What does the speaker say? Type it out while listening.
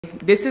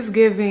This is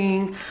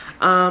giving,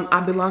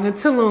 I belong in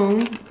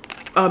Tulum.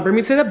 Bring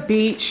me to the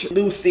beach,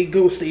 loosey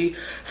goosey,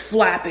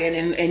 flapping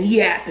and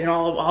yapping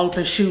all of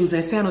the shoes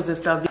and sandals and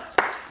stuff.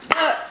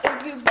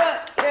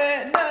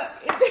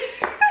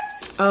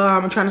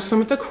 I'm trying to swim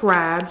with the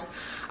crabs.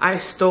 I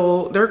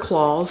stole their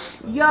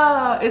claws.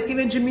 Yeah, it's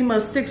giving Jemima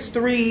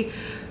 6'3".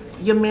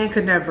 Your man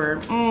could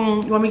never.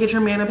 You want me to get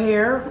your man a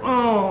pair?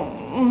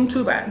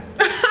 Too bad.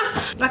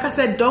 Like I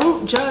said,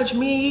 don't judge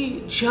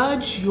me,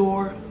 judge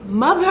your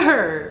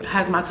mother.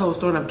 Has my toes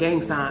throwing up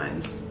gang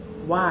signs.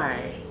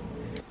 Why?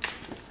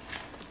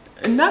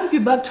 Knock if you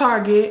buck,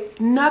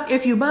 Target. Knock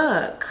if you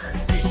buck.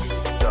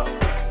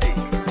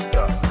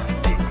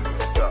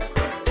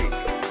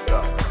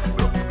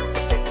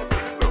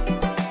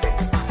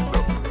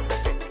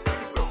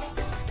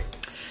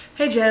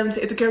 Hey gems,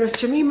 it's your girl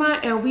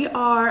Missjemima, and we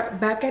are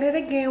back at it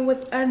again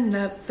with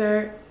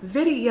another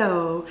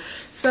video.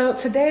 So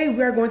today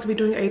we are going to be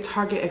doing a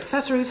Target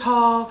accessories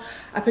haul.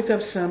 I picked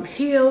up some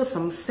heels,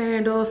 some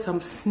sandals,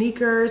 some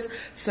sneakers,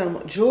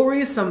 some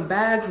jewelry, some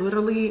bags,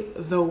 literally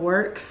the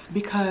works,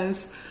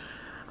 because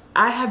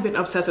I have been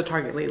obsessed with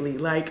Target lately.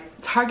 Like,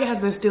 Target has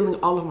been stealing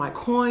all of my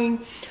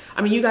coin.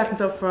 I mean, you guys can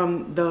tell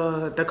from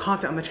the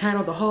content on the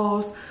channel, the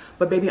hauls,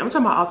 but baby, I'm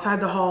talking about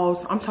outside the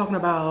hauls. I'm talking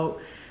about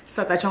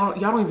stuff that y'all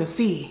don't even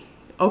see,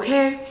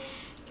 okay?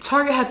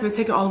 Target has been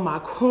taking all of my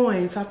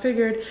coins, so I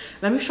figured,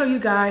 let me show you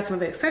guys some of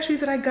the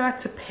accessories that I got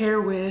to pair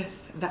with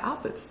the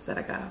outfits that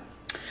I got.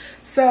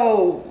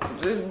 So,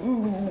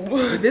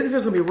 this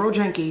video's gonna be real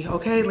janky,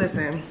 okay?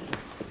 Listen,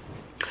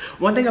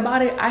 one thing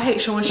about it, I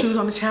hate showing shoes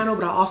on the channel,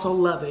 but I also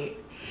love it.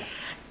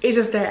 It's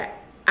just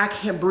that I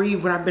can't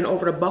breathe when I've been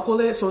over to buckle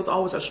it, so it's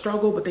always a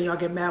struggle, but then y'all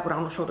get mad when I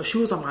don't show the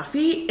shoes on my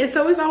feet, and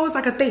so it's always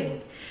like a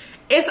thing.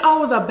 It's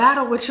always a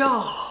battle with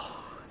y'all.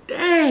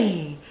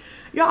 Dang,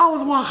 y'all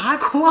always want high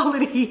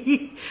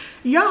quality.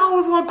 Y'all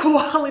always want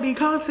quality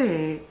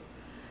content.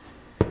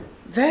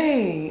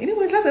 Dang.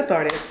 Anyways, let's get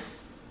started.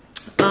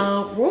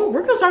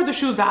 We're gonna start with the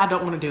shoes that I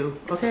don't want to do,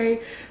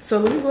 okay? So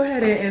let me go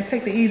ahead and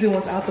take the easy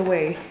ones out the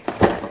way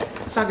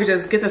so I can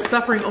just get the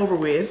suffering over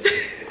with.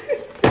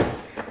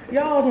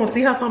 Y'all always want to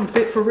see how something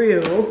fit for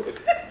real.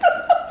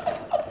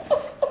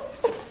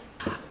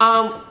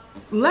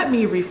 Let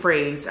me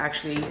rephrase,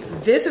 actually.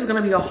 This is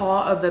gonna be a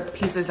haul of the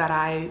pieces that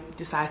I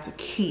decided to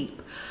keep.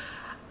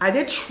 I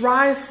did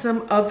try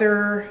some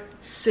other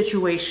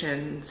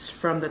situations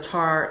from the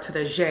Tarte to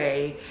the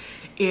J,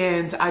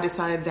 and I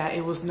decided that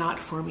it was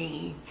not for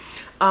me.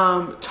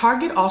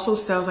 Target also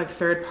sells like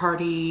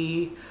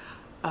third-party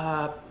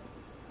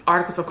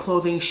articles of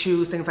clothing,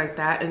 shoes, things like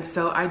that. And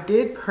so I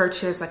did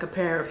purchase like a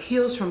pair of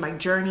heels from like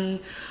Journey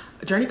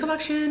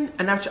collection,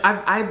 and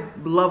I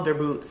love their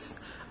boots.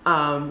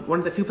 One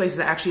of the few places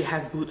that actually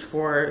has boots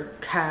for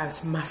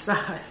calves my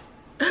size.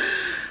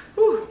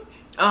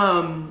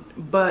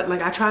 But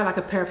like I tried like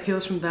a pair of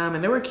heels from them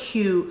and they were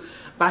cute,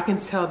 but I can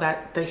tell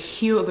that the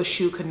heel of the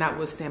shoe could not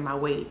withstand my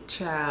weight,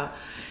 child.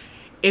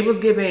 It was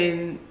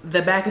given,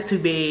 the back is too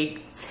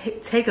big,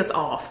 take us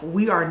off.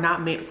 We are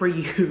not meant for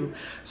you.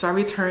 So I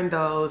returned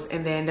those,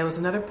 and then there was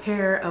another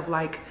pair of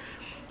like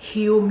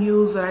heel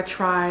mules that I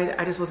tried.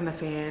 I just wasn't a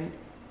fan.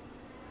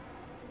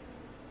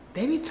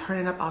 They be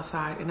turning up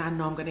outside, and I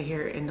know I'm gonna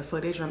hear it in the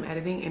footage when I'm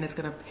editing, and it's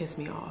gonna piss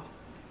me off.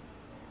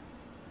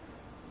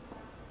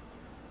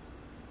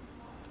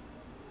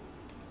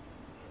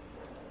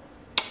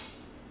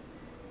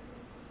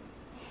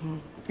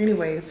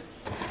 Anyways,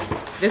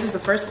 this is the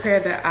first pair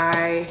that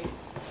I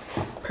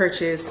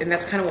purchased, and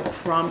that's kind of what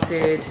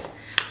prompted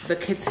the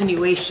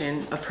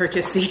continuation of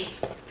purchasing.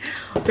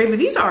 Baby,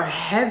 these are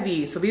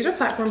heavy. So these are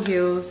platform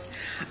heels.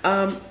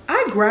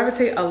 I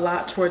gravitate a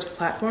lot towards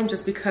platform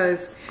just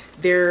because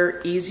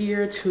they're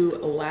easier to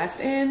last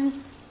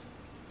in.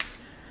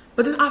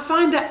 But then I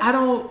find that I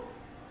don't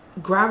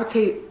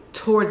gravitate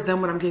towards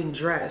them when I'm getting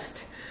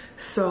dressed.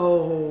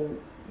 So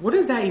what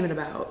is that even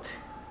about?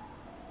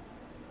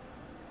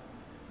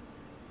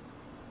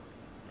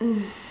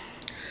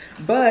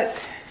 But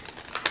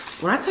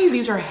when I tell you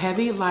these are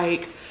heavy,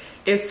 like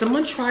if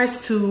someone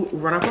tries to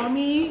run up on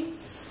me,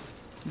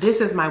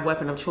 this is my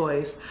weapon of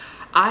choice.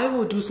 I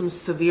will do some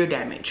severe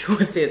damage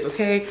with this,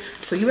 okay?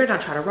 So you better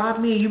not try to rob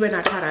me. You better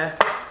not try to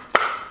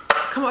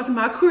come up to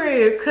my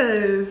crib,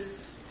 cause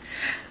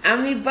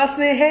I'm be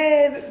busting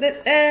heads.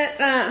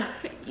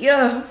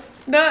 Yeah,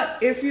 nut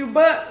if you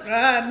butt,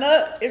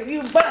 nut if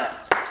you butt,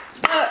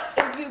 nut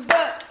if you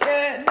butt,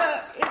 yeah, nut.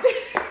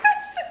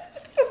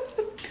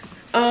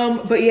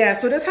 But yeah,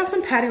 so it does have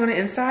some padding on the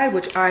inside,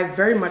 which I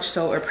very much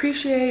so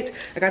appreciate.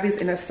 I got these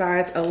in a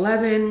size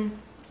 11.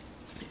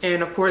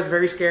 And of course,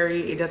 very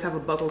scary. It does have a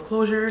buckle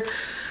closure.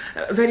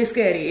 Very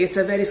scary. It's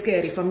a very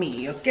scary for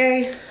me,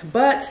 okay?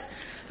 But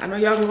I know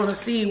y'all want to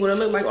see what it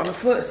look like on the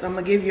foot, so I'm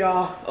gonna give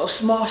y'all a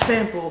small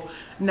sample.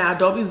 Now,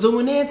 don't be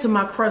zooming into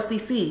my crusty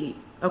feet,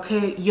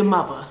 okay? Your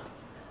mother,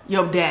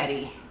 your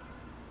daddy,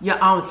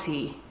 your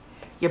auntie,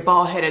 your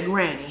bald-headed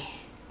granny.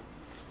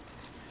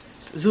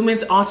 Zoom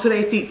in onto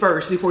their feet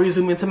first before you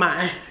zoom into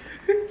mine.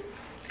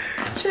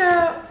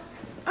 Child,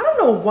 I don't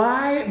know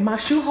why my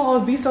shoe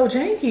hauls be so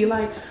janky.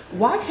 Like,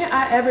 why can't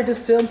I ever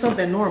just film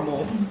something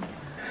normal?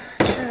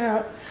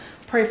 Child,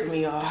 pray for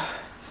me, y'all.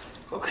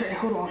 Okay,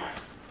 hold on.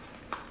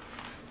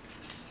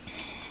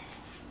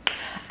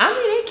 I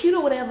mean, they cute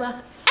or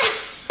whatever.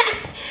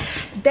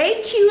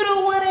 They cute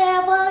or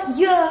whatever.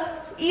 Yeah.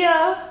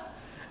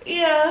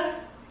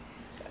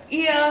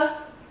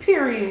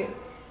 Period.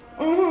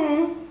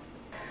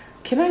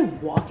 Can I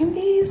walk in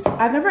these?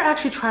 I've never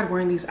actually tried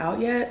wearing these out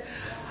yet.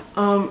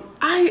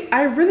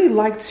 I really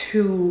like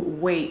to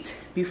wait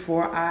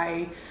before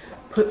I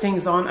put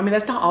things on. I mean,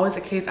 that's not always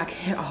the case. I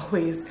can't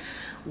always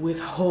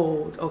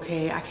withhold,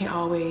 okay? I can't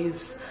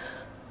always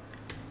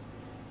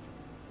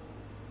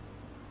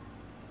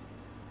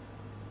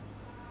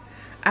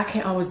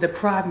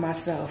deprive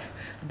myself.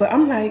 But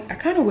I'm like, I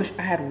kind of wish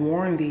I had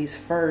worn these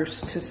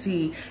first to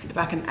see if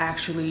I can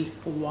actually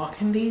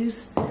walk in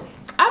these.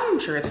 I'm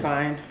sure it's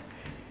fine.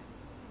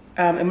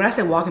 And when I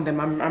say walk in them,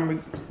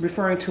 I'm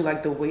referring to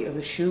like the weight of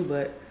the shoe,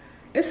 but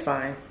it's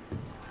fine.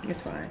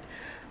 It's fine.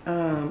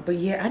 But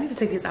yeah, I need to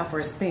take these out for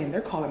a spin. They're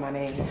calling my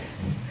name.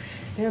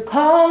 They're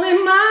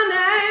calling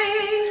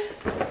my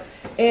name.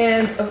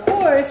 And of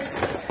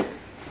course,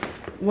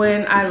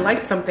 when I like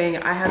something,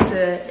 I have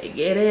to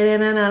get it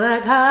in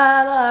another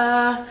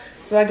color.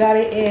 So I got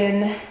it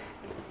in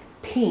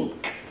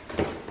pink.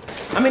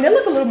 I mean, they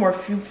look a little more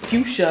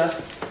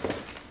fuchsia,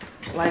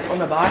 like on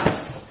the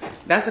box.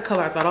 That's the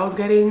color I thought I was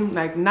getting.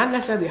 Like, not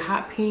necessarily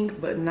hot pink,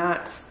 but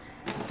not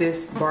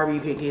this Barbie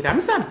pink either. I mean,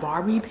 it's not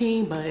Barbie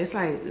pink, but it's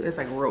like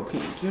real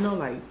pink, you know,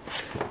 like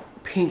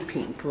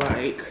pink,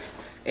 like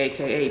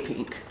AKA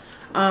pink.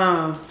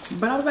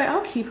 But I was like,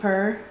 I'll keep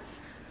her.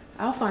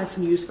 I'll find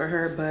some use for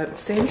her, but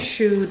same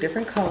shoe,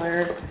 different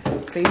color,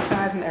 same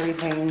size and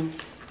everything.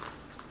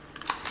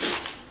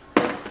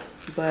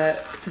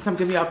 But since I'm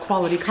giving y'all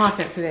quality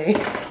content today,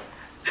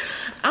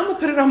 I'm gonna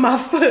put it on my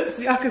foot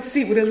so y'all can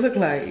see what it look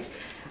like.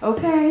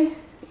 Okay,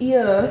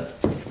 yeah.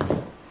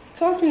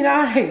 Talk to me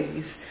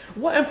nice.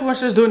 What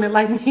influencer is doing it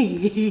like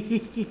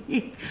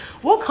me?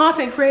 What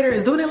content creator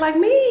is doing it like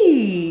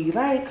me?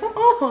 Like, come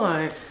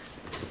on.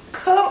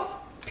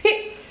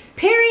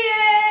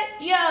 Period.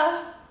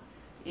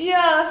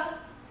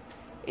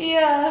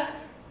 Yeah.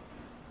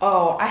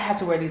 Oh, I have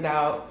to wear these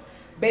out.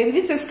 Baby,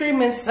 these are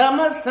screaming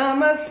summer,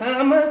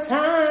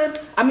 summertime.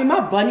 I mean,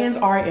 my bunions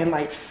are in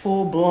like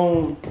full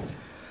blown.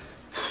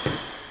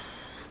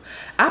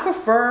 I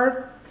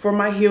prefer for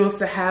my heels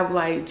to have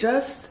like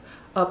just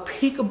a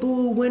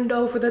peekaboo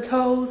window for the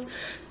toes.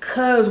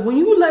 Cause when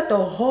you let the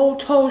whole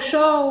toe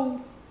show,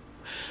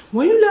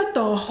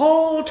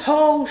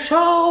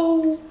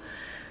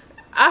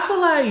 I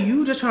feel like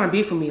you just trying to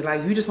beef with me.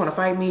 Like, you just want to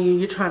fight me.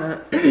 You're trying to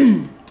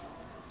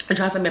you're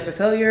trying to set me up for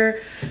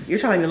failure. You're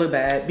trying to make me look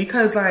bad.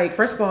 Because, like,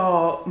 first of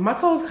all, my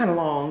toes kind of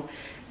long.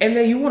 And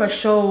then you want to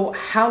show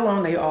how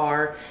long they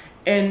are.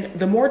 And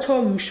the more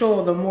toe you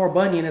show, the more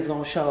bunion is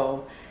going to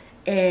show.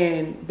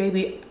 And,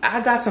 baby,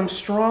 I got some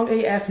strong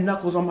AF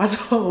knuckles on my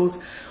toes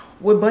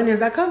with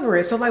bunions that cover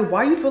it. So, like,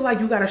 why you feel like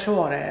you got to show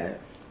all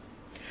that?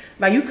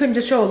 Like, you couldn't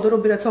just show a little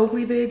bit of toe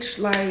cleavage?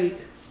 Like...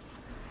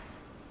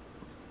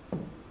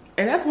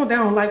 And that's one thing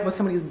I don't like with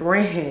some of these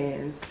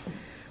brands.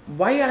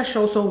 Why you gotta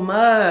show so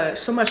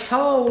much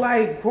toe?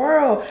 Like,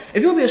 girl,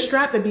 if you'll be a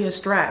strap, then be a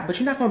strap. But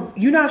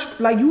you're not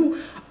like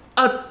you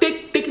a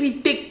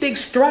thick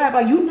strap.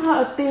 Like, you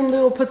not a thin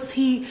little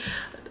petite,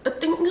 a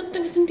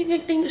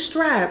thing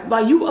strap.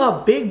 Like, you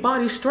a big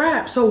body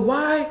strap. So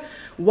why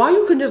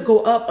you can just go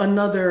up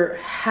another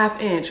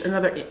 ½ inch, I'm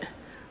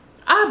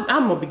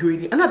gonna be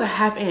greedy, another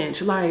 ½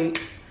 inch,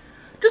 like.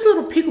 Just a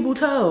little peekaboo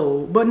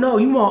toe. But no,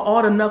 you want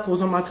all the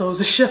knuckles on my toes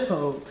to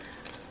show.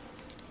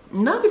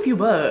 Knock if you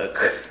buck.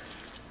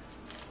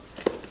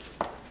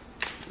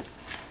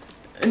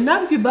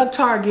 Knock if you buck,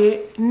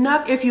 Target.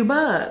 Knock if you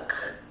buck.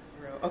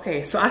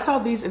 Okay, so I saw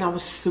these and I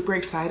was super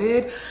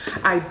excited.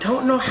 I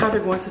don't know how they're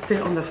going to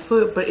fit on the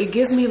foot, but it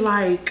gives me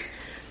like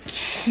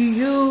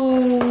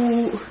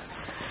cute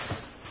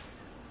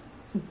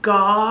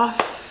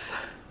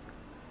goth.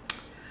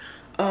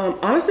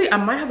 Honestly, I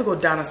might have to go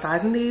down a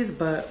size in these,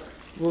 but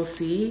we'll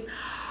see.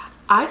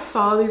 I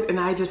saw these and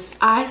I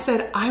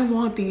said, I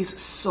want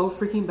these so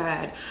freaking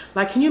bad.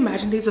 Like, can you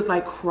imagine these with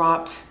like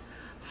cropped,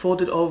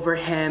 folded over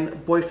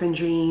hem, boyfriend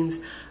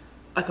jeans,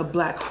 like a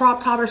black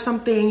crop top or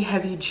something,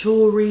 heavy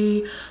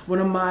jewelry, one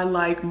of my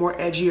like more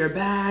edgier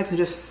bags, and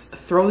just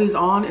throw these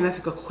on and that's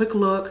like a quick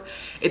look.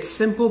 It's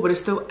simple, but it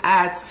still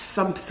adds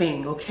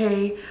something,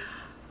 okay?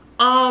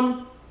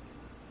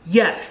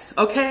 Yes,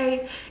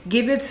 okay?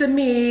 Give it to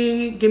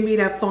me. Give me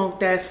that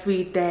funk, that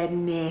sweet, that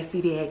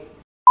nasty, that.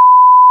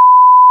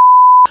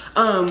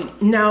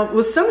 Now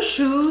with some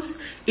shoes,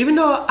 even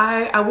though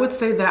I would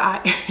say that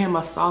I am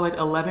a solid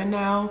 11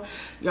 now,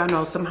 y'all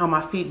know somehow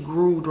my feet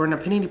grew during the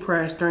panini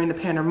press, during the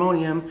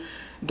pandemonium,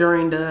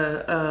 during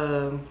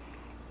the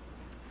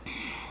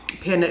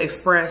Panda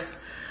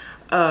Express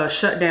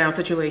shutdown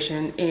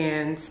situation,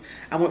 and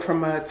I went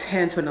from a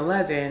 10 to an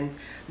 11.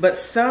 But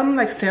some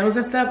like sandals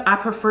and stuff, I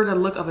prefer the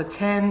look of a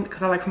 10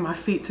 because I like for my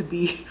feet to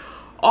be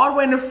all the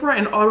way in the front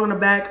and all the way in the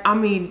back. I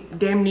mean,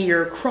 damn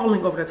near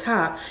crawling over the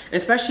top. And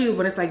especially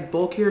when it's like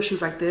bulkier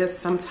shoes like this,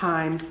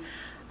 sometimes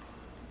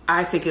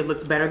I think it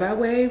looks better that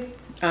way,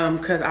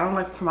 because I don't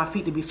like for my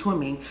feet to be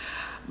swimming.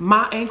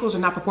 My ankles are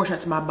not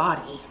proportionate to my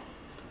body.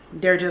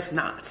 They're just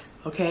not,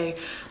 okay?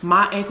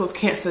 My ankles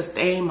can't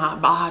sustain my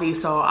body,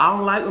 so I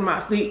don't like when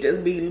my feet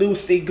just be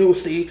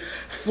loosey-goosey,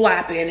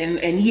 flapping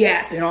and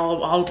yapping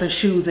all up in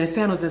shoes and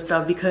sandals and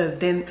stuff, because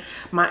then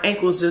my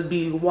ankles just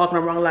be walking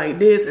around like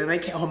this and they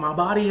can't hold my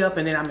body up,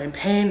 and then I'm in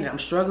pain and I'm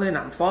struggling,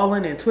 I'm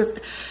falling and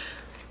twisting.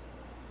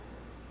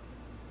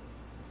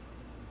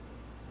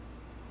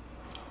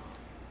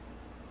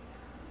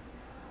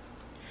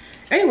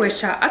 Anyways,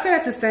 child, I say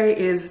that to say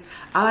is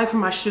I like for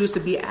my shoes to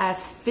be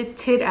as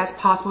fitted as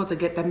possible to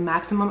get the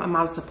maximum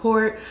amount of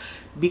support,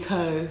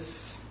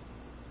 because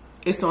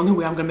it's the only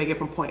way I'm gonna make it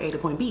from point A to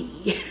point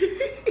B.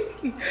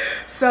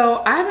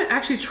 So I haven't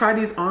actually tried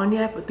these on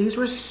yet, but these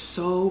were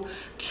so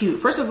cute.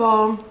 First of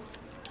all,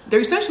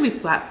 they're essentially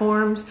flat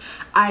forms.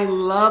 I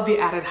love the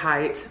added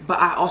height, but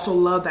I also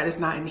love that it's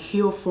not in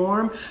heel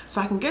form,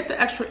 so I can get the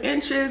extra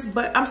inches,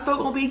 but I'm still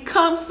gonna be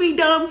comfy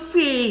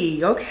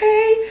dumpy,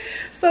 okay?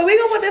 So we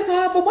gonna put this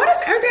on, but why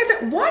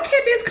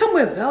can't this come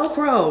with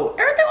Velcro?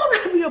 Everything else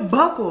gotta be a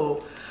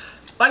buckle.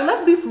 Like,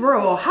 let's be for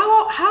real.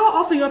 How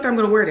often y'all think I'm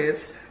gonna wear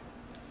this?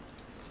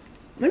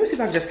 Let me see if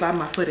I can just slide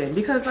my foot in,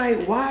 because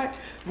like, why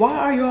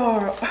are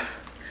y'all,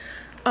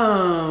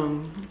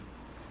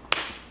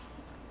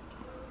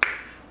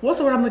 what's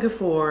the word I'm looking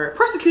for?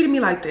 Persecuting me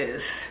like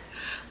this.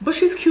 But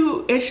she's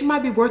cute and she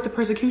might be worth the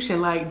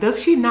persecution. Like,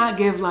 does she not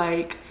give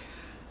like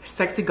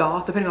sexy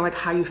goth, depending on like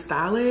how you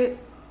style it?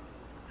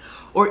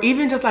 Or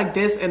even just like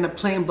this in the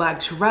plain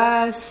black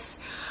dress.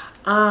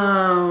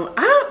 I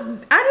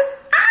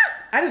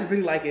just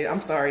really like it. I'm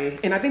sorry.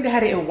 And I think they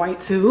had it in white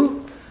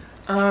too.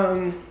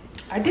 I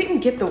didn't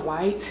get the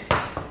white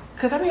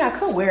because I mean, I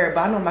could wear it,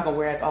 but I know I'm not gonna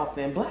wear it as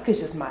often. Black is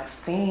just my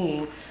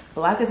thing.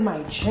 Black is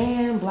my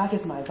jam. Black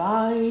is my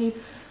vibe.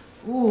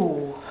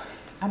 Ooh,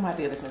 I might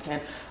be able to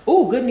 10.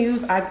 Ooh, good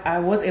news. I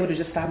was able to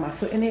just slide my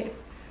foot in it.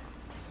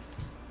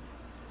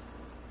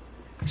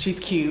 She's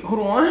cute. Hold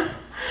on.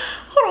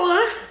 Hold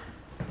on.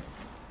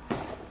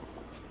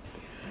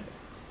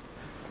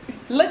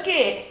 Look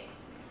it.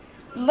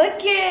 Look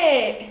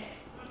it.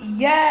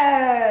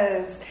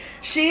 Yes.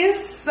 She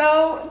is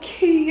so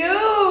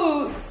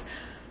cute.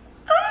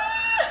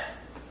 Ah.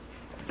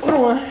 Hold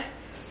on.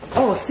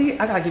 Oh, see,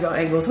 I gotta give y'all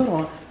angles. Hold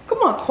on. Come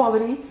on,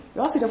 quality.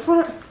 Y'all see the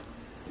front?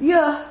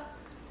 Yeah.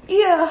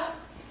 Yeah.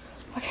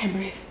 I can't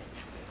breathe.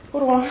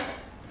 Hold on.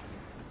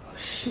 Oh,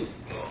 shoot.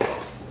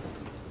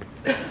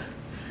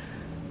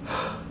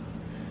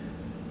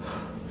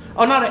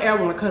 Oh, now the air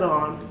wanna cut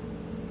on.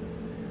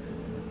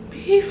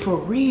 Be for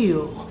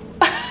real.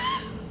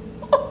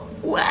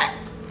 What?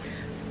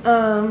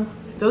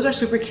 Those are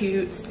super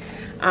cute.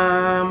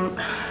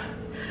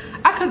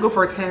 I could go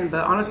for a 10,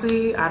 but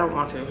honestly, I don't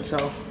want to, so.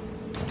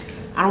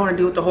 I don't want to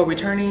do with the whole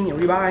returning and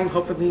rebuying,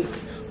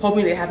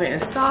 hoping they have it in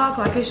stock.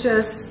 Like, it's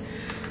just,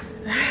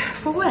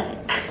 for what?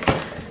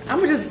 I'm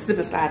gonna just slip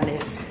and slide in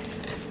this.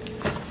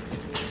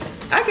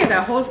 I get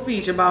that whole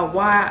speech about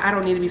why I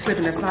don't need to be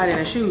slipping and sliding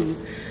in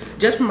shoes,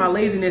 just for my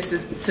laziness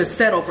to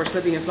settle for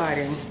slipping and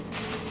sliding.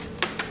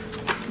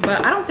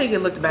 But I don't think it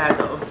looked bad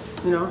though,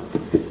 you know?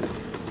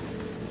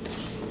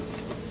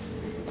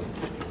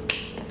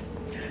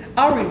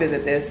 I'll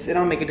revisit this and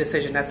I'll make a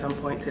decision at some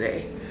point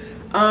today.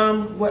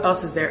 What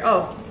else is there?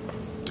 Oh,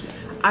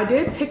 I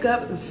did pick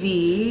up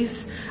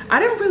these. I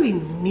didn't really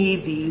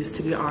need these,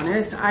 to be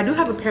honest. I do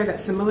have a pair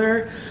that's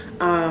similar,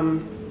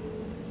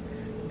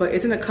 but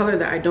it's in a color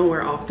that I don't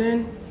wear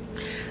often.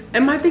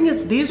 And my thing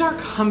is, these are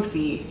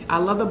comfy. I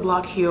love the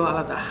block heel, I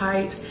love the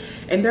height,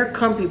 and they're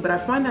comfy, but I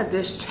find that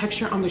this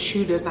texture on the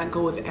shoe does not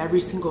go with every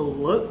single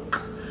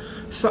look.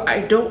 So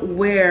I don't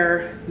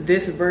wear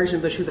this version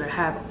of the shoe that I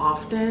have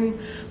often,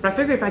 but I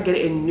figure if I get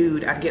it in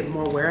nude, I'd get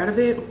more wear out of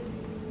it.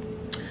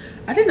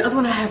 I think the other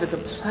one I have is a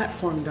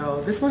platform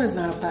though. This one is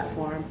not a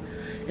platform.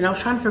 And I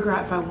was trying to figure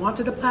out if I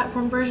wanted the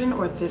platform version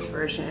or this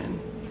version.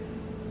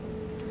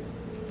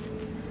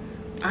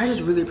 I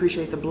just really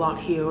appreciate the block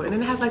heel. And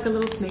then it has like the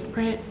little snake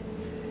print.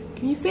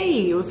 Can you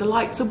see? It was the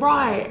light so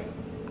bright.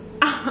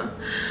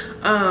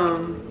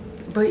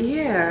 But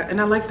yeah, and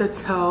I like the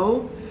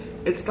toe.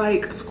 It's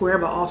like square,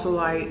 but also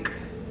like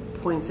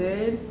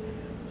pointed.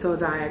 So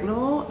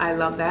diagonal. I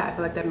love that. I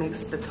feel like that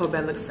makes the toe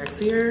bed look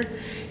sexier.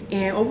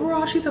 And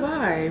overall, she's a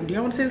vibe. Do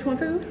y'all want to see this one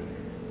too?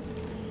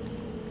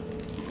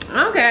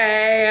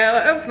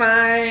 Okay,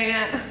 fine.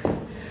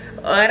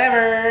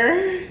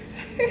 Whatever.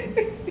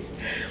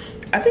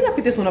 I think I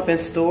picked this one up in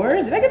store.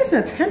 Did I get this in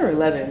a 10 or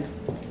 11?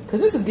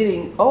 Because this is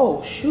getting,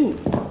 oh shoot.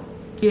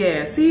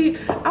 Yeah, see,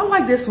 I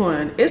like this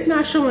one. It's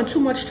not showing too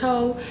much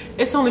toe.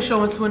 It's only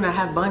showing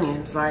 2.5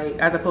 bunions, like,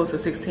 as opposed to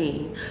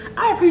 16.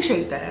 I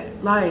appreciate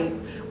that. Like,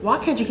 why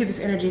can't you keep this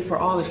energy for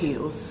all the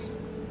heels?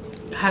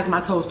 Has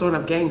my toes throwing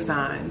up gang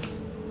signs.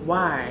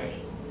 Why?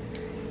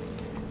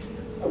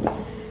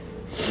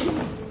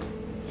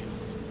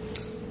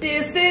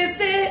 This is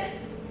it.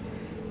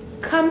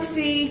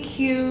 comfy,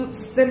 cute,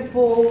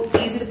 simple,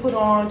 easy to put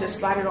on, just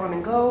slide it on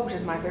and go, which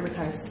is my favorite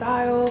kind of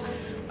style.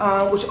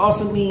 Which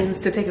also means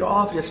to take it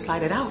off, just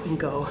slide it out and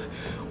go,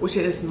 which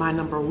is my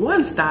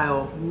 #1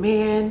 style.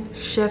 Man,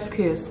 chef's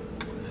kiss.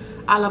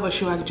 I love a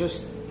shoe I can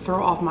just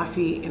throw off my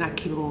feet and I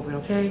keep it moving,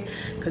 okay?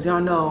 Because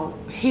y'all know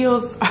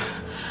heels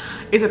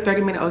is a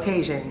 30-minute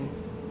occasion.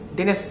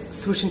 Then it's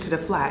switching to the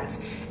flats.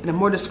 And the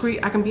more discreet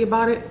I can be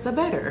about it, the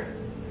better.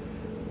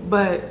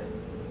 But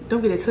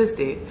don't get it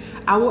twisted.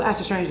 I will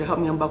ask a stranger to help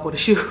me unbuckle the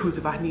shoes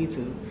if I need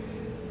to.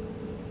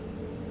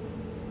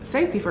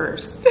 Safety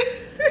first.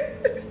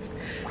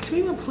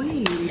 Shamima,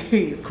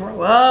 please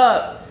grow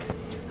up.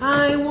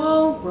 I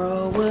won't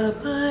grow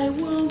up, I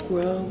won't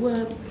grow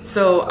up.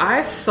 So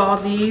I saw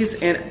these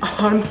and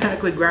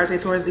automatically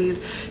gravitated towards these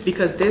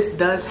because this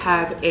does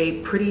have a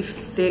pretty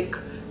thick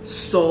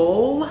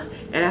sole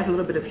and it has a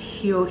little bit of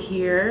heel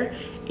here,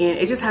 and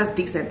it just has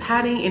decent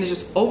padding, and it's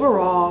just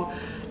overall,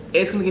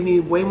 it's gonna give me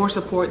way more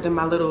support than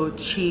my little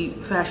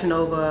cheap Fashion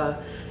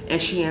Nova and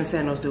Shein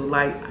sandals do.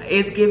 Like,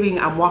 it's giving,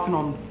 I'm walking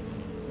on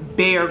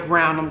bare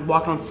ground, I'm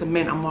walking on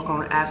cement, I'm walking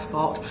on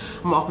asphalt,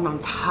 I'm walking on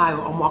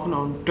tile, I'm walking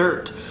on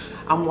dirt,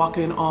 I'm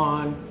walking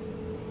on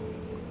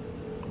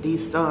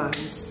these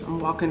suns, I'm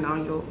walking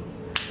on your,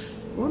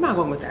 where am I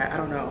going with that? I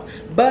don't know.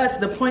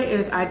 But the point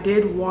is, I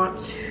did want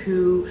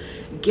to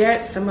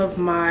get some of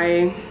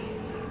my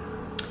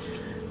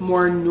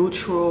more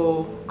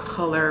neutral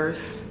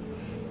colors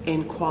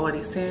in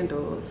quality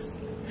sandals,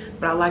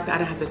 but I like that I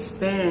didn't have to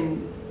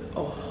spend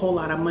a whole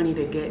lot of money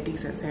to get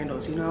decent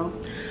sandals, you know?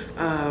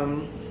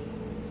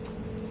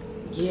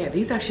 Yeah,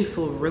 these actually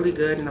feel really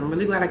good, and I'm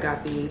really glad I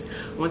got these.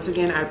 Once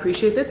again, I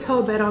appreciate the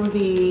toe bed on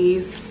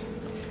these,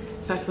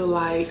 so I feel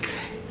like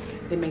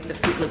they make the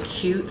feet look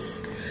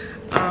cute.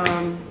 Did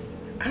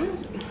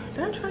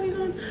I try these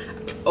on?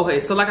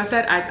 Okay, so like I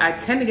said, I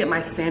tend to get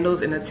my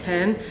sandals in a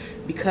 10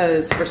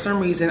 because for some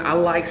reason I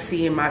like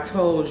seeing my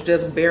toes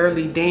just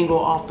barely dangle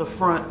off the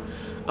front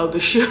of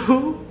the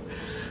shoe.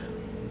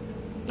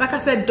 Like I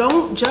said,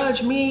 don't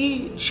judge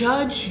me,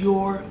 judge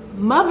your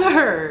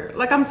mother.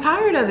 Like, I'm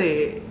tired of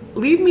it.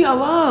 Leave me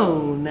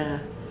alone.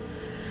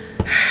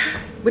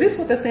 But this is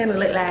what the sandal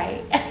look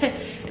like.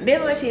 This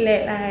is what she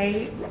look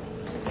like.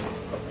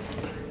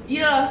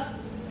 Yeah,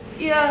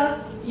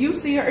 you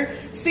see her.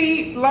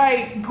 See,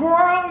 like,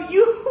 girl,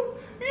 you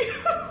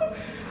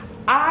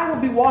I will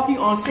be walking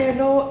on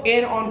sandal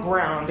and on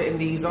ground in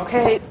these,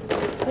 okay?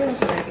 What else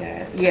did I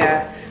get?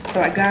 Yeah,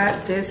 so I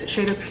got this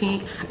shade of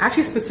pink. I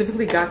actually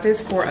specifically got this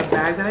for a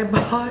bag that I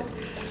bought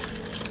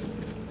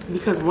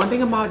because one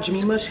thing about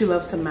Jemima, she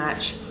loves to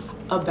match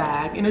a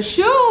bag and a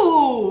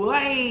shoe.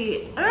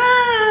 Like,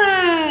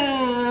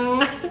 I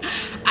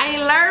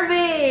love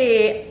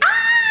it.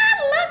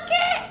 Look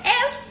it,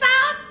 it's so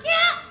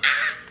cute.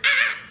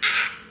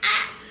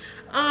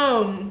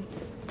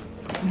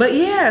 But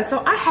yeah,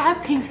 so I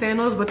have pink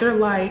sandals, but they're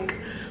like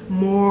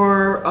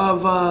more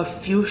of a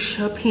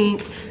fuchsia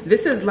pink.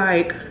 This is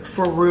like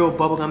for real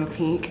bubblegum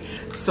pink.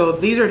 So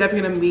these are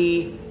definitely gonna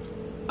be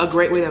a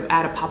great way to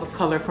add a pop of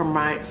color for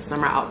my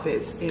summer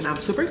outfits, and I'm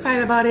super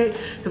excited about it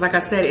because, like I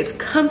said, it's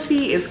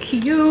comfy, it's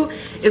cute,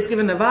 it's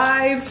giving the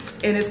vibes,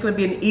 and it's gonna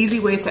be an easy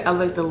way to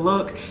elevate the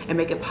look and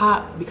make it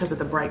pop because of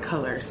the bright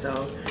color.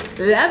 So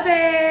love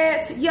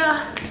it.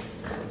 Yeah.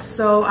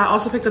 So I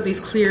also picked up these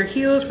clear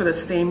heels for the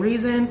same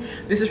reason.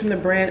 This is from the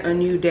brand A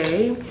New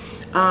Day,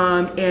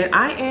 and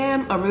I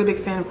am a really big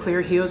fan of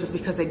clear heels just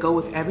because they go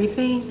with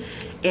everything.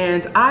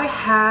 And I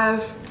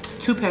have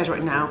 2 pairs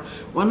right now.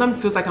 One of them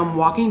feels like I'm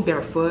walking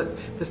barefoot.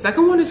 The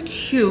second one is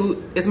cute.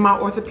 It's my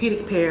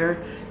orthopedic pair.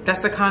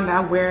 That's the kind that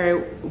I wear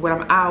when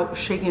I'm out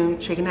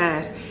shaking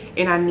ass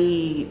and I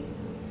need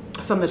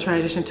something to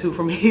transition to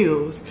from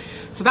heels.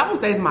 So that one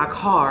stays in my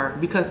car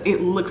because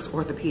it looks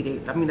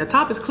orthopedic. I mean, the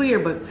top is clear,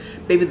 but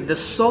baby, the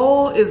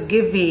sole is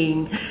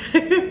giving.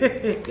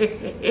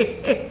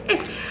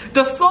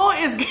 The sole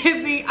is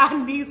giving,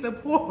 I need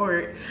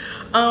support.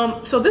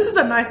 So this is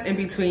a nice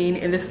in-between,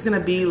 and this is gonna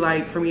be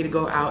like for me to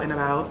go out and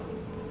about.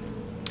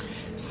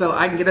 So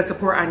I can get the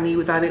support I need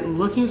without it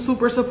looking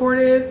super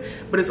supportive,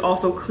 but it's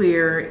also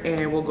clear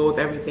and will go with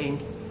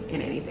everything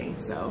and anything.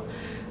 So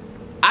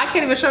I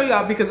can't even show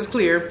y'all because it's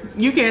clear.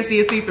 You can't see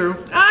it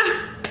see-through.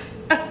 I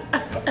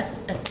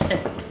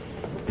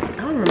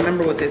don't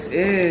remember what this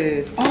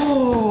is.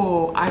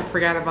 Oh, I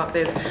forgot about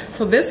this.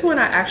 So this one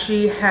I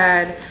actually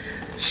had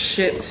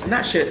shipped,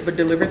 not shipped, but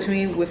delivered to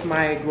me with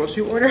my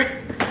grocery order.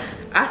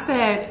 I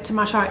said to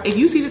my shop, if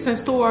you see this in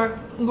store,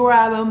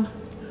 grab them.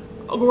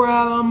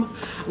 Grab them.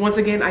 Once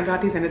again, I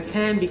got these in a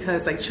 10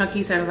 because like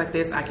chunky sandals like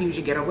this, I can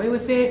usually get away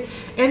with it.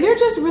 And they're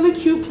just really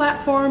cute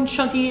platform,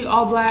 chunky,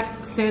 all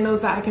black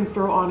sandals that I can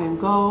throw on and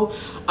go.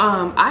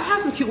 I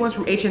have some cute ones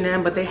from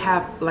H&M, but they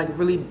have like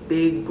really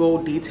big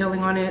gold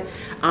detailing on it.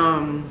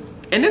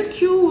 And it's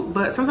cute,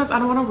 but sometimes I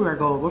don't want to wear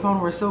gold. What if I want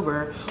to wear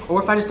silver? Or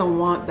what if I just don't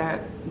want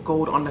that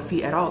gold on the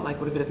feet at all? Like,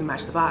 what if it doesn't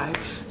match the vibe?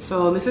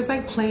 So this is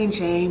like plain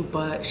Jane,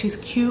 but she's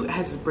cute. It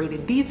has this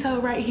braided detail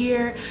right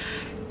here.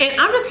 And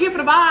I'm just here for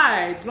the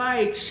vibes.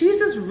 Like, she's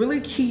just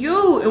really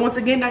cute. And once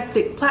again, that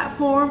thick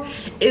platform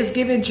is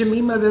giving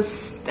Jemima the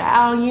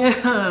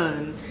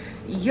stallion.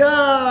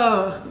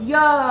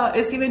 Yeah,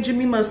 it's giving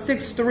Jemima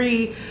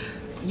 6'3".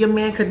 Your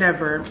man could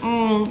never.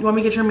 You want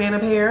me to get your man a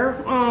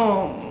pair?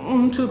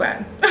 Too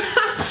bad.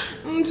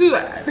 Too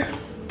bad.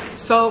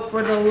 So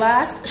for the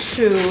last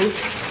shoe,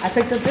 I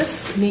picked up this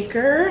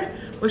sneaker,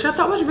 which I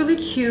thought was really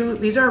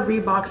cute. These are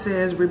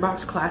Reeboxes,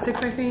 Reebox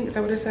Classics, I think. Is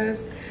that what it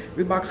says?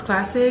 Reebox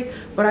Classic.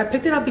 But I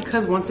picked it up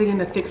because, once again,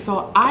 the thick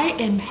sole. I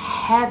am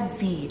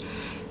heavy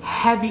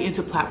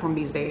into platform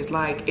these days.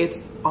 Like, it's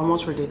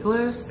almost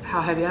ridiculous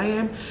how heavy I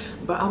am.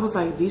 But I was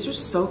like, these are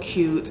so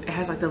cute. It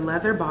has like the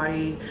leather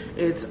body.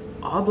 It's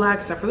all black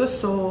except for the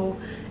sole.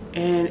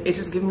 And it's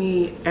just giving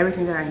me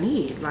everything that I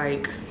need.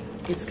 Like,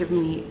 it's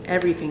giving me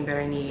everything that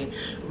I need.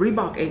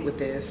 Reebok ate with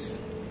this.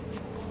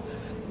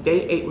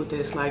 They ate with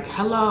this. Like,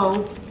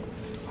 hello.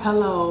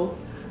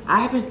 I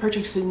have been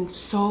purchasing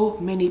so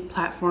many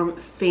platform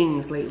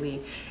things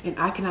lately, and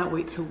I cannot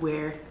wait to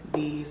wear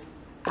these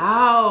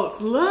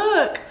out.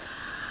 Look,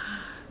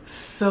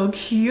 so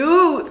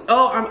cute.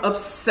 Oh, I'm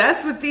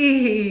obsessed with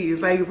these.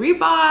 Like,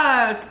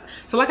 Reeboks.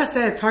 So like I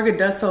said, Target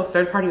does sell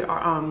third-party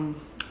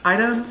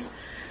items.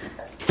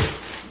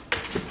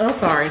 Oh,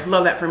 sorry.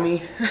 Love that for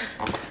me.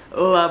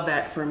 Love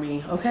that for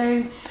me.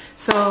 Okay,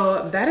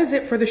 so that is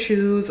it for the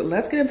shoes.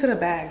 Let's get into the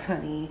bags,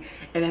 honey.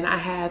 And then I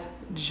have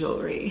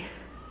jewelry,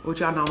 which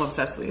y'all know I'm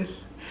obsessed with.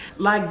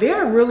 Like,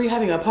 they're really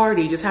having a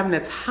party, just having the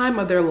time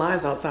of their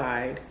lives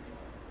outside,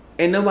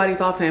 and nobody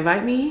thought to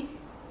invite me.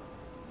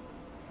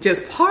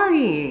 Just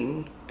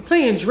partying,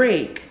 playing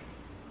Drake.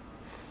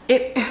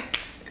 Get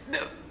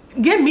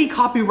me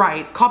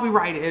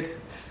copyrighted,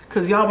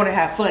 because y'all want to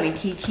have fun and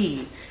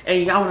kiki,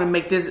 and y'all want to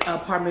make this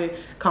apartment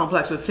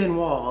complex with thin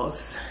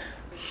walls.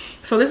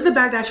 So this is the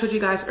bag that I showed you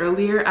guys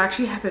earlier. I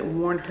actually haven't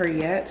worn her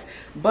yet,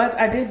 but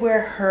I did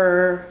wear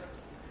her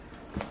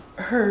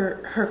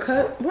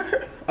cut.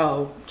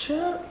 Oh,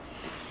 Chuck.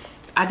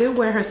 I did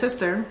wear her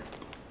sister.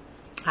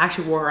 I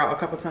actually wore her out a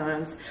couple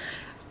times.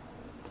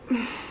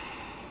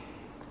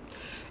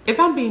 If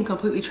I'm being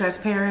completely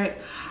transparent,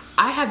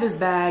 I have this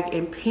bag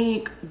in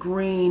pink,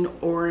 green,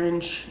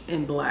 orange,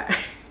 and black.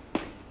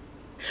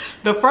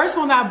 The first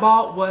one that I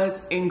bought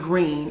was in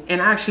green,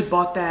 and I actually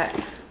bought that.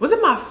 Was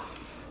it my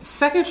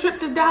second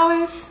trip to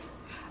Dallas?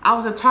 I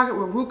was at Target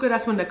with Ruka.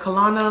 That's when the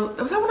Kalana,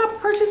 was that when I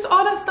purchased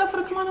all that stuff for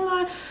the Kalana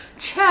line?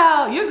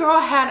 Child, your girl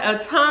had a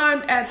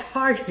time at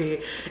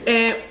Target.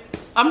 And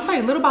I'm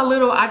telling you, little by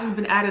little, I just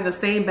been adding the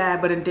same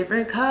bag, but in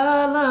different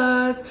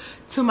colors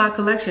to my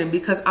collection,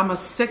 because I'm a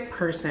sick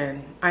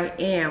person. I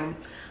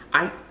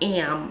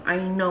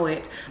know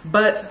it.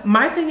 But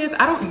my thing is,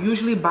 I don't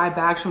usually buy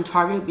bags from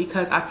Target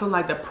because I feel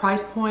like the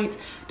price point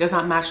does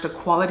not match the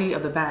quality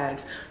of the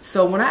bags.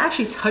 So when I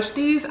actually touched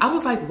these, I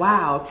was like,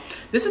 wow,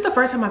 this is the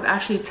first time I've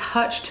actually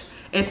touched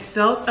and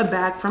felt a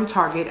bag from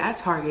Target at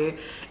Target,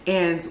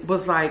 and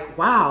was like,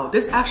 wow,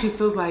 this actually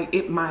feels like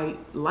it might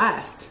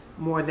last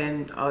more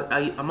than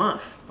a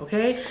month.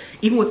 Okay,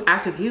 even with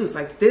active use,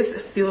 like, this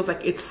feels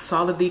like it's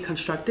solidly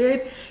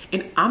constructed,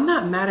 and I'm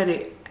not mad at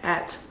it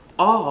at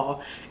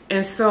all.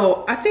 And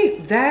so I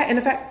think that, and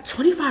the fact,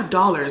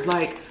 $25,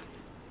 like,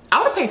 I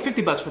would have paid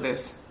 50 bucks for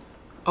this.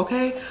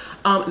 Okay,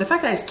 the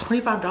fact that it's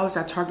 $25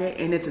 at Target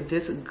and it's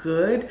this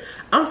good,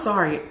 I'm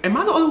sorry, am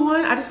I the only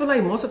one? I just feel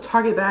like most of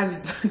Target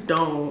bags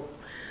don't,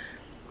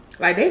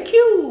 like, they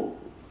cute,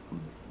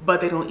 but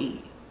they don't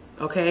eat.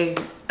 Okay,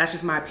 that's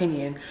just my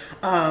opinion.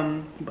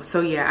 So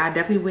yeah, I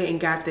definitely went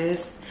and got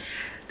this.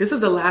 This is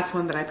the last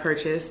one that I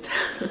purchased.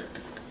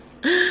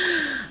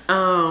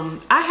 I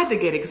had to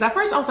get it because at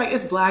first I was like,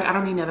 it's black, I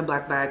don't need another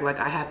black bag, like,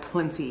 I have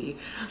plenty.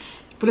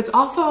 But it's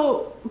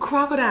also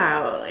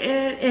crocodile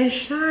and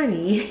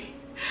shiny.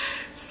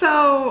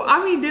 So,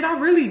 I mean, did I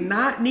really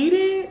not need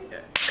it?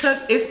 Because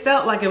it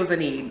felt like it was a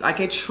need. Like,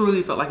 it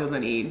truly felt like it was a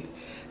need.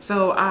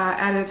 So I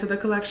added it to the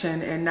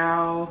collection, and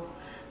now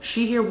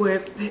she here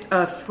with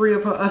 3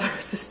 of her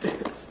other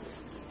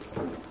sisters.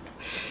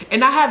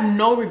 And I have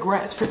no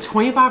regrets. For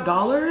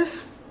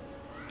 $25,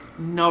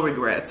 no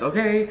regrets,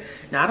 okay?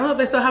 Now, I don't know if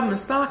they still have them in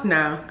stock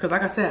now, because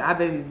like I said, I've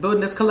been building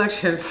this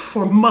collection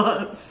for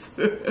months.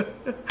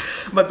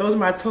 But those are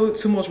my two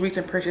most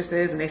recent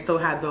purchases, and they still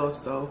had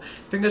those. So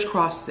fingers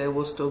crossed they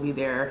will still be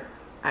there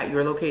at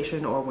your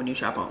location or when you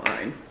shop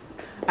online.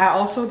 I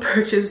also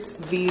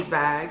purchased these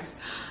bags.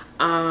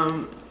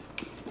 I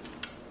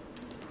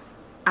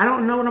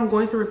don't know what I'm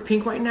going through with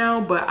pink right now,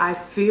 but I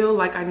feel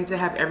like I need to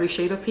have every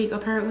shade of pink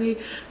apparently.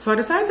 So I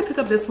decided to pick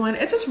up this one.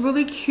 It's just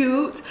really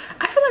cute.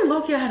 I feel like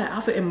low-key I had an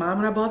outfit in mind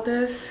when I bought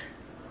this.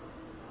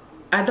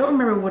 I don't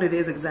remember what it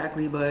is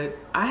exactly, but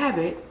I have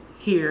it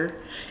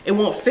here. It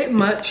won't fit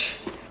much.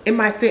 It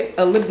might fit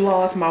a lip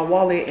gloss, my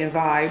wallet, and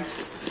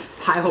vibes,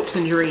 high hopes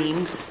and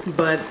dreams,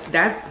 but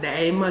that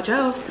ain't much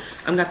else.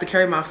 I'm gonna have to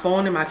carry my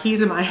phone and my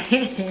keys in my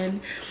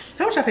hand.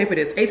 How much I pay for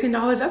this?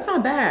 $18? That's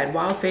not bad.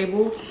 Wild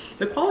Fable.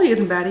 The quality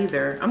isn't bad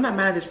either. I'm not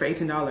mad at this for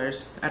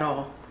 $18 at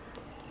all.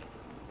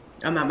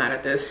 I'm not mad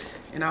at this.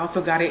 And I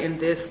also got it in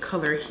this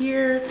color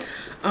here.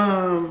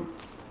 I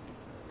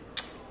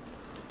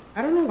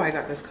don't know why I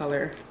got this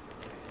color.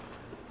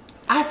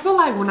 I feel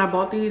like when I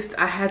bought these,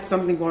 I had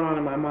something going on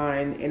in my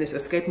mind and it's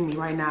escaping me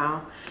right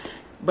now.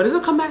 But it's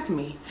gonna come back to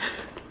me.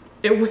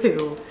 It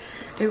will.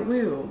 It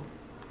will.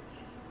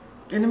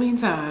 In the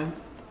meantime,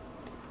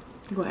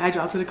 I'm gonna add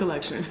y'all to the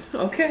collection.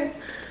 Okay?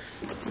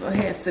 Go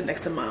ahead and sit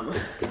next to mama.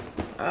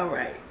 All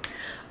right.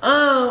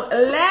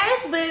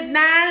 Last but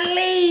not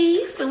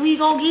least, we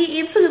gonna get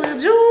into the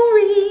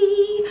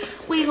jewelry.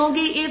 We gonna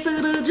get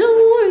into the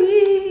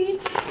jewelry.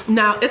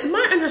 Now, it's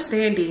my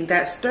understanding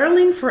that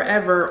Sterling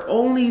Forever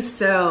only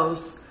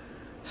sells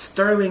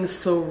sterling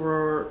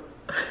silver,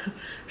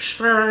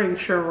 sterling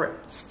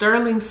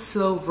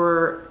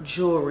silver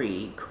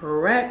jewelry,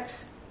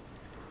 correct?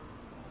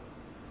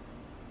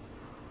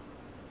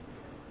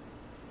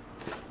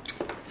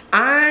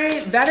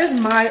 That is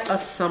my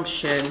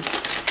assumption,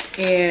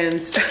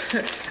 and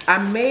I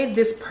made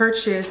this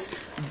purchase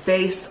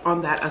based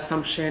on that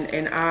assumption,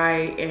 and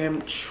I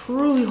am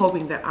truly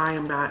hoping that I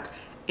am not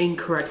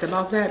incorrect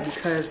about that,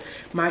 because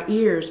my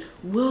ears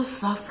will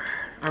suffer.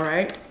 All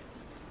right,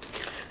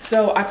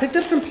 so I picked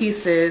up some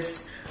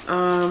pieces.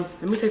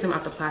 Let me take them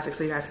out the plastic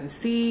so you guys can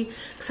see,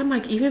 because I'm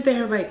like, even if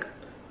they're like,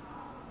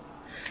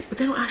 but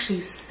they don't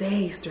actually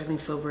say sterling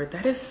silver.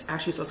 That is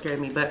actually so scary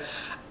to me. But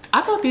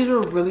I thought these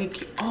were really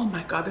cute. Oh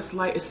my god, this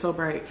light is so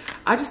bright.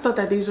 I just thought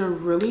that these are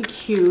really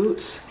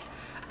cute.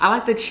 I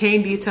like the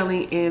chain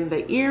detailing in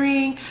the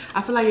earring.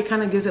 I feel like it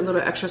kind of gives it a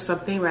little extra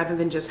something rather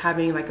than just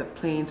having like a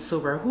plain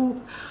silver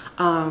hoop.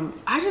 Let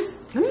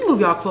me move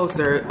y'all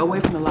closer away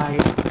from the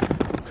light,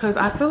 because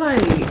I feel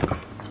like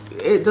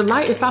the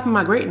light is stopping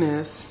my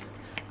greatness.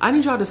 I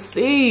need y'all to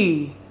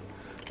see.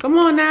 Come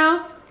on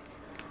now.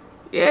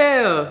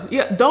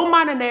 Yeah, don't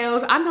mind the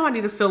nails. I know I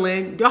need to fill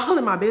in. Y'all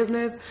in my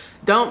business.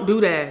 Don't do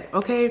that,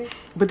 okay?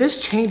 But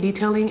this chain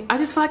detailing, I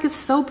just feel like it's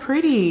so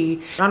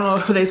pretty. I don't know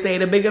if they say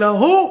the bigger the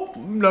hoop,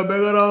 the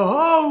bigger the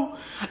hoe.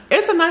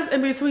 It's a nice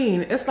in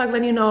between. It's like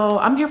letting you know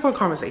I'm here for a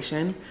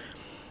conversation.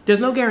 There's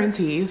no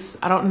guarantees.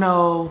 I don't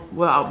know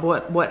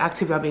what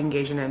activity I'll be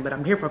engaging in, but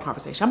I'm here for a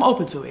conversation. I'm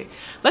open to it.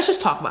 Let's just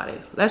talk about it.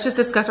 Let's just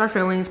discuss our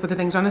feelings, put the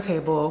things on the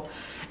table,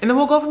 and then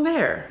we'll go from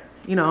there,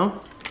 you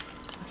know?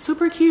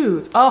 Super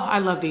cute. Oh, I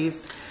love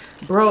these.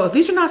 Bro, if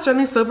these are not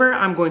sterling silver,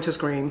 I'm going to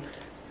scream.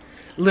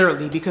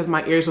 Literally, because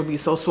my ears will be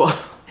so swollen.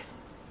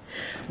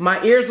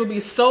 My ears will be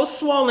so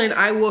swollen,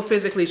 I will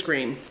physically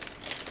scream.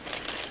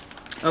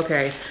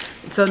 Okay,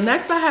 so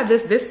next I have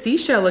this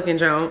seashell looking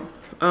junk.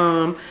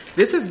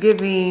 This is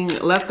giving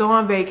let's go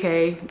on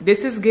vacay.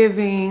 This is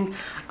giving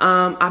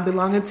I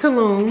belong in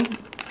Tulum.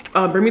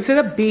 Bring me to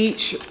the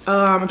beach.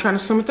 I'm trying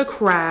to swim with the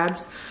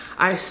crabs.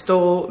 I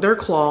stole their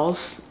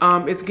claws.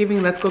 It's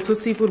giving let's go to a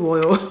seafood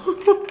boil.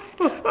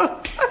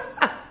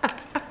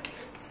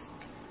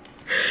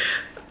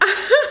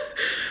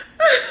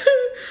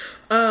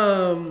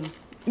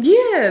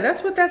 Yeah,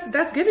 that's what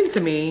that's giving to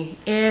me.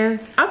 And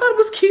I thought it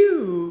was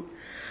cute.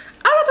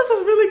 I thought this was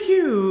really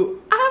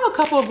cute. I have a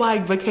couple of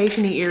like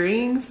vacation-y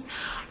earrings.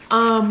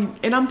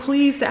 And I'm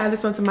pleased to add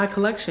this one to my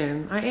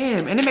collection. I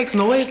am. And it makes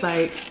noise.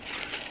 Like,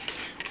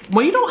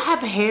 when you don't have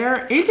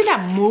hair, anything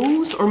that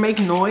moves or make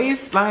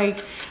noise,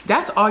 like,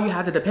 that's all you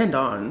have to depend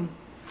on.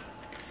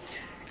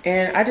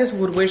 And I just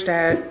would wish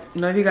that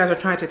none of you guys are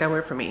trying to take that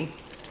away from me.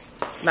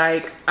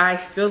 Like, I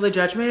feel the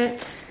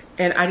judgment,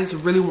 and I just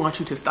really want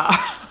you to stop.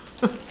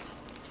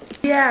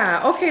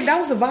 Yeah, okay, that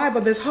was the vibe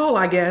of this haul,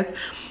 I guess.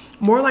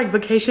 More like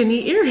vacation-y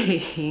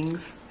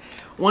earrings.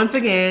 Once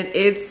again,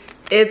 it's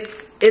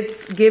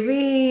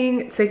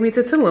giving take me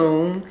to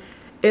Tulum.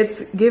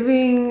 It's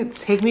giving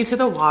take me to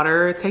the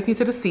water, take me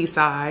to the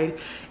seaside.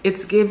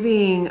 It's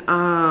giving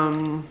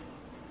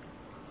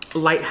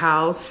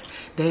lighthouse.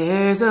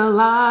 There's a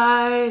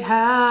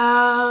lighthouse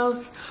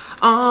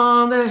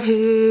on the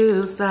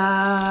hillside.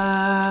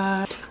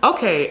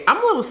 Okay, I'm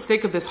a little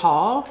sick of this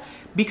haul,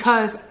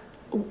 because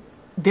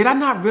did I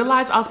not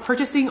realize I was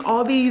purchasing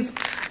all these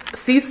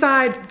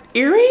seaside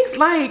earrings?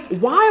 Like,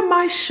 why am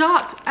I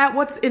shocked at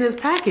what's in this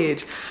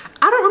package?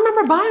 I don't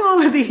remember buying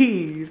all of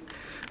these.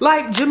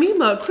 Like,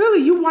 Jemima, clearly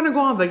you want to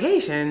go on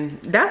vacation.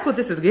 That's what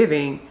this is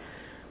giving.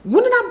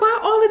 When did I buy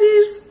all of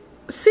these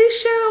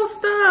seashell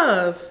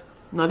stuff?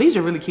 No, these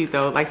are really cute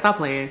though. Like, stop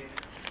playing.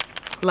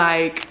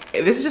 Like,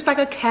 this is just like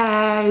a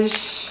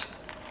cash,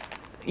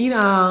 you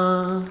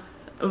know,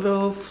 a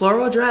little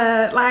floral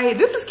dress. Like,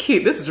 this is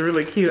cute. This is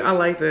really cute. I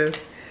like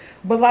this.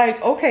 But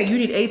like, okay, you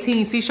need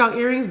 18 seashell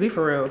earrings? Be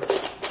for real.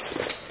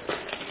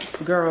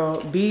 Girl,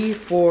 be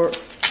for,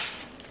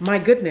 my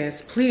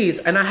goodness, please.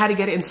 And I had to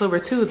get it in silver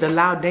too, the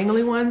loud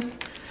dangling ones.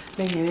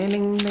 Ding, ding,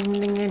 ding, ding,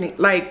 ding, ding.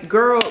 Like,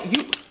 girl,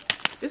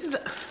 this is,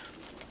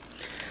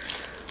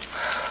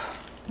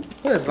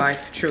 what is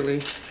life,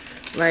 truly?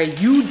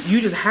 Like, you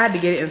just had to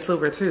get it in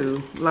silver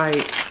too.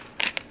 Like,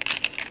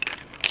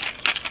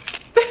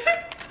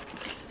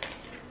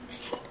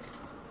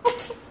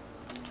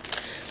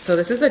 so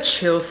this is the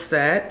chill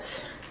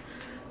set.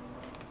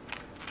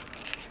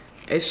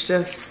 It's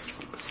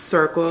just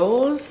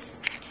circles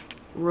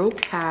real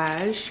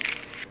cash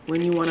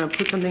when you want to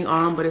put something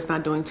on but it's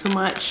not doing too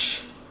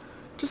much.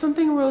 Just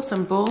something real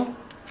simple.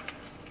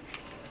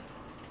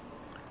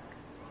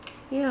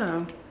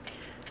 Yeah,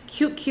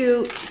 cute,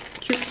 cute,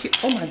 cute,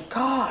 cute. Oh my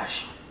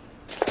gosh.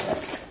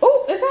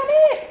 Oh, is that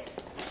it?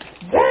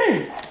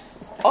 Dang.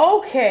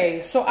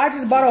 Okay, so I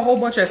just bought a whole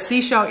bunch of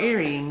seashell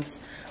earrings.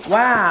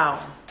 Wow,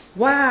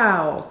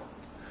 wow,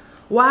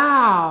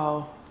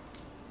 wow.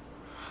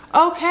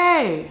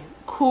 Okay,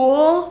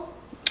 cool.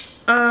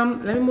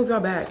 Let me move y'all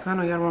back because I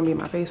know y'all don't want to be in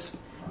my face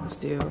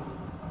still.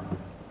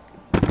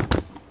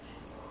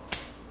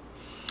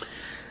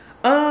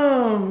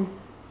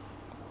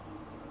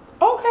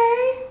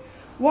 Okay.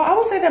 Well, I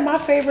would say that my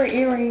favorite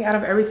earring out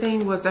of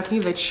everything was definitely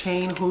the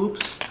chain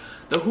hoops,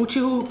 the hoochie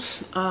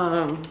hoops.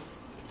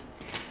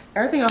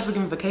 Everything else was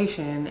giving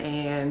vacation,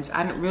 and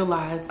I didn't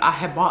realize I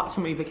had bought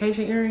so many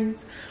vacation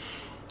earrings.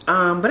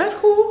 But that's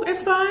cool.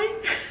 It's fine.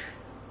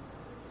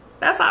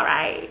 That's all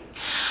right.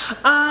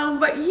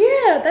 But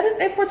yeah, that is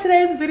it for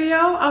today's video.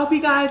 I hope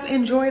you guys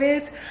enjoyed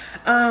it.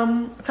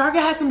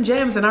 Target has some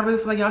gems and I really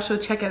feel like y'all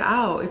should check it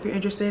out if you're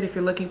interested, if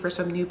you're looking for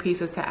some new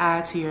pieces to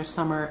add to your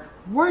summer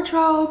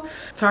wardrobe.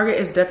 Target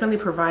is definitely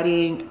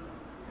providing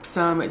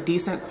some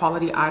decent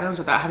quality items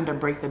without having to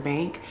break the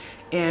bank.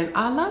 And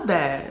I love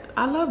that.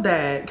 I love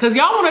that. Cause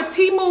y'all wanna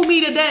Temu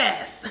me to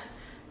death.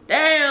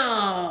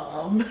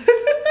 Damn.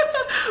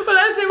 Well,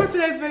 that's it for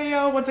today's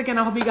video. Once again,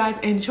 I hope you guys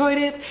enjoyed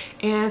it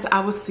and I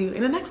will see you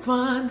in the next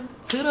one.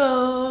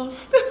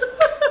 Toodles.